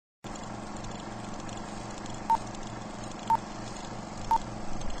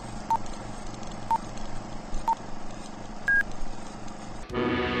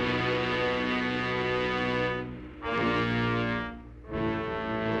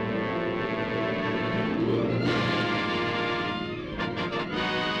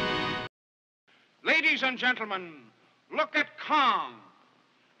Ladies and gentlemen, look at Kong,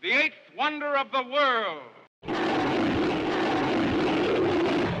 the eighth wonder of the world.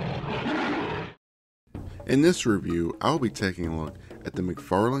 In this review, I'll be taking a look at the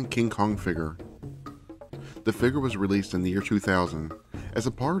McFarlane King Kong figure. The figure was released in the year 2000 as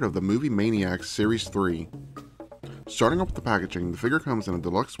a part of the Movie Maniacs Series 3. Starting off with the packaging, the figure comes in a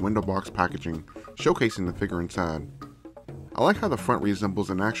deluxe window box packaging, showcasing the figure inside. I like how the front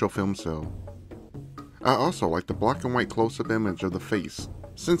resembles an actual film cell. I also like the black and white close-up image of the face,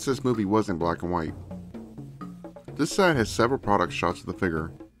 since this movie was in black and white. This side has several product shots of the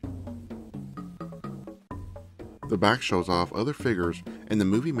figure. The back shows off other figures in the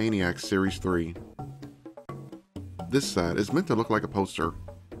Movie Maniacs Series 3. This side is meant to look like a poster.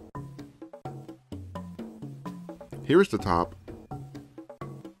 Here is the top.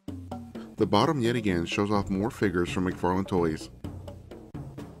 The bottom yet again shows off more figures from McFarlane Toys.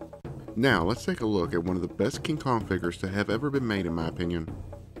 Now let's take a look at one of the best King Kong figures to have ever been made in my opinion.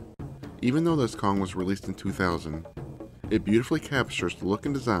 Even though this Kong was released in 2000, it beautifully captures the look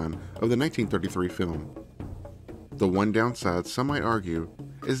and design of the 1933 film. The one downside, some might argue,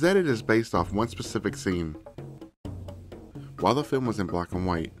 is that it is based off one specific scene. While the film was in black and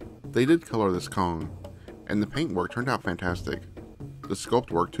white, they did color this Kong, and the paint work turned out fantastic. The sculpt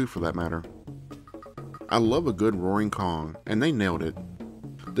work too for that matter. I love a good roaring Kong, and they nailed it.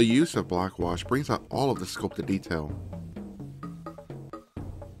 The use of black wash brings out all of the sculpted detail.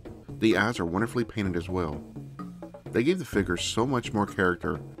 The eyes are wonderfully painted as well. They gave the figure so much more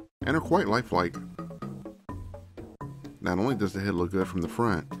character, and are quite lifelike. Not only does the head look good from the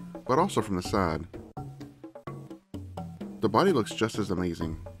front, but also from the side. The body looks just as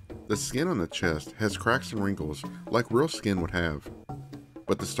amazing. The skin on the chest has cracks and wrinkles like real skin would have.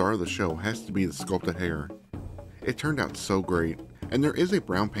 But the star of the show has to be the sculpted hair. It turned out so great, and there is a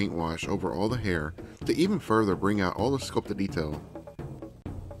brown paint wash over all the hair to even further bring out all the sculpted detail.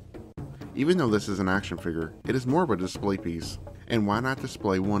 Even though this is an action figure, it is more of a display piece, and why not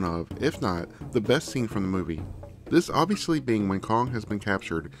display one of, if not, the best scene from the movie? This obviously being when Kong has been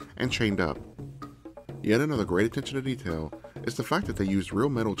captured and chained up. Yet another great attention to detail is the fact that they used real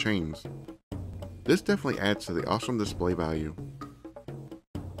metal chains. This definitely adds to the awesome display value.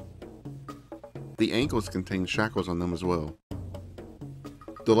 The ankles contain shackles on them as well.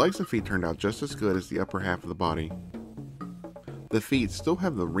 The legs and feet turned out just as good as the upper half of the body. The feet still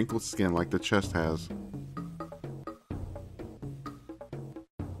have the wrinkled skin like the chest has.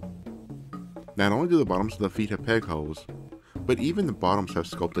 Not only do the bottoms of the feet have peg holes, but even the bottoms have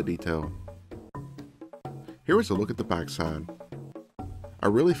sculpted detail. Here is a look at the backside. I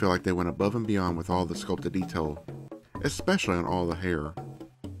really feel like they went above and beyond with all the sculpted detail, especially on all the hair.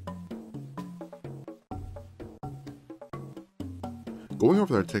 Going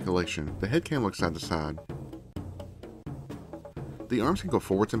over the articulation, the head can look side to side. The arms can go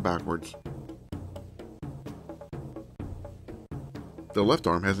forwards and backwards. The left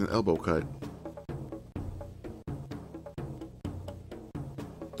arm has an elbow cut.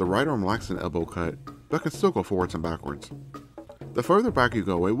 The right arm lacks an elbow cut, but can still go forwards and backwards. The further back you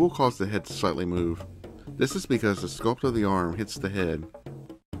go, it will cause the head to slightly move. This is because the sculpt of the arm hits the head.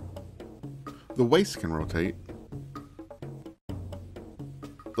 The waist can rotate.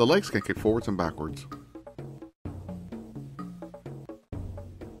 The legs can kick forwards and backwards.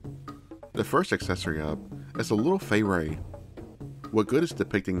 The first accessory up is a little Fay Ray. What good is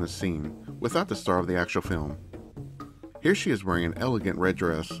depicting this scene without the star of the actual film? Here she is wearing an elegant red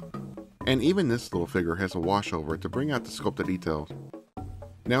dress, and even this little figure has a wash over it to bring out the sculpted details.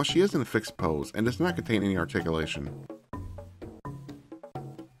 Now she is in a fixed pose and does not contain any articulation.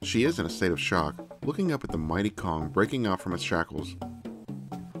 She is in a state of shock, looking up at the mighty Kong breaking out from its shackles.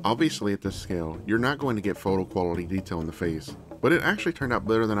 Obviously at this scale, you're not going to get photo quality detail in the face, but it actually turned out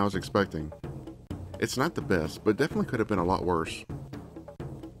better than I was expecting. It's not the best, but definitely could have been a lot worse.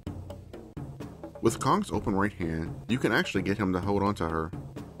 With Kong's open right hand, you can actually get him to hold onto her.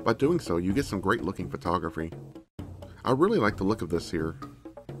 By doing so, you get some great looking photography. I really like the look of this here.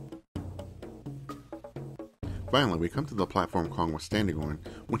 Finally, we come to the platform Kong was standing on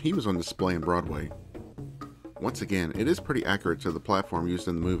when he was on display in Broadway. Once again, it is pretty accurate to the platform used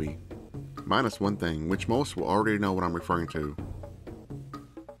in the movie, minus one thing, which most will already know what I'm referring to.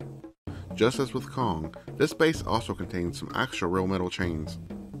 Just as with Kong, this base also contains some actual real metal chains.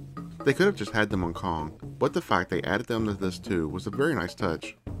 They could have just had them on Kong, but the fact they added them to this too was a very nice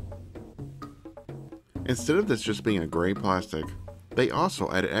touch. Instead of this just being a gray plastic, they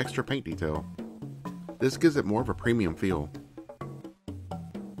also added extra paint detail. This gives it more of a premium feel.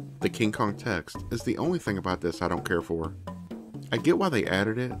 The King Kong text is the only thing about this I don't care for. I get why they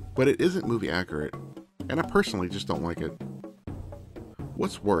added it, but it isn't movie accurate. and I personally just don't like it.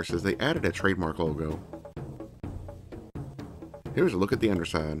 What's worse is they added a trademark logo. Here's a look at the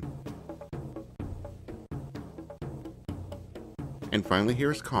underside. And finally,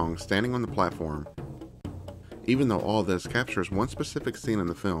 here's Kong standing on the platform. Even though all this captures one specific scene in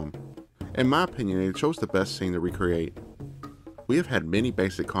the film, in my opinion it chose the best scene to recreate. We have had many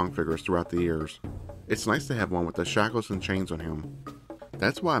basic Kong figures throughout the years. It's nice to have one with the shackles and chains on him.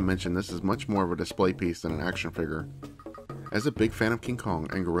 That's why I mentioned this is much more of a display piece than an action figure. As a big fan of King Kong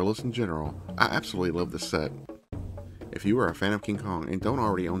and gorillas in general, I absolutely love this set. If you are a fan of King Kong and don't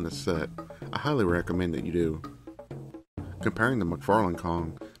already own this set, I highly recommend that you do. Comparing the McFarlane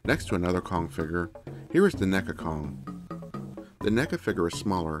Kong next to another Kong figure, here is the NECA Kong. The NECA figure is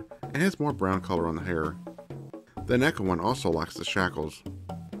smaller and has more brown color on the hair. The NECA one also lacks the shackles.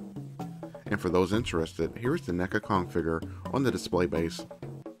 And for those interested, here is the NECA Kong figure on the display base.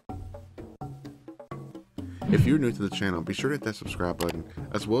 If you're new to the channel, be sure to hit that subscribe button,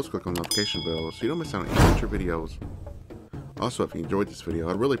 as well as click on the notification bell so you don't miss out on any future videos. Also, if you enjoyed this video,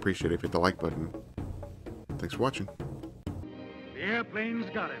 I'd really appreciate it if you hit the like button. Thanks for watching. The airplane's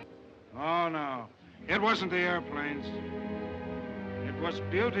got it. Oh, no. It wasn't the airplanes. It was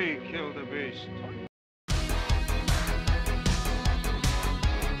beauty killed the beast.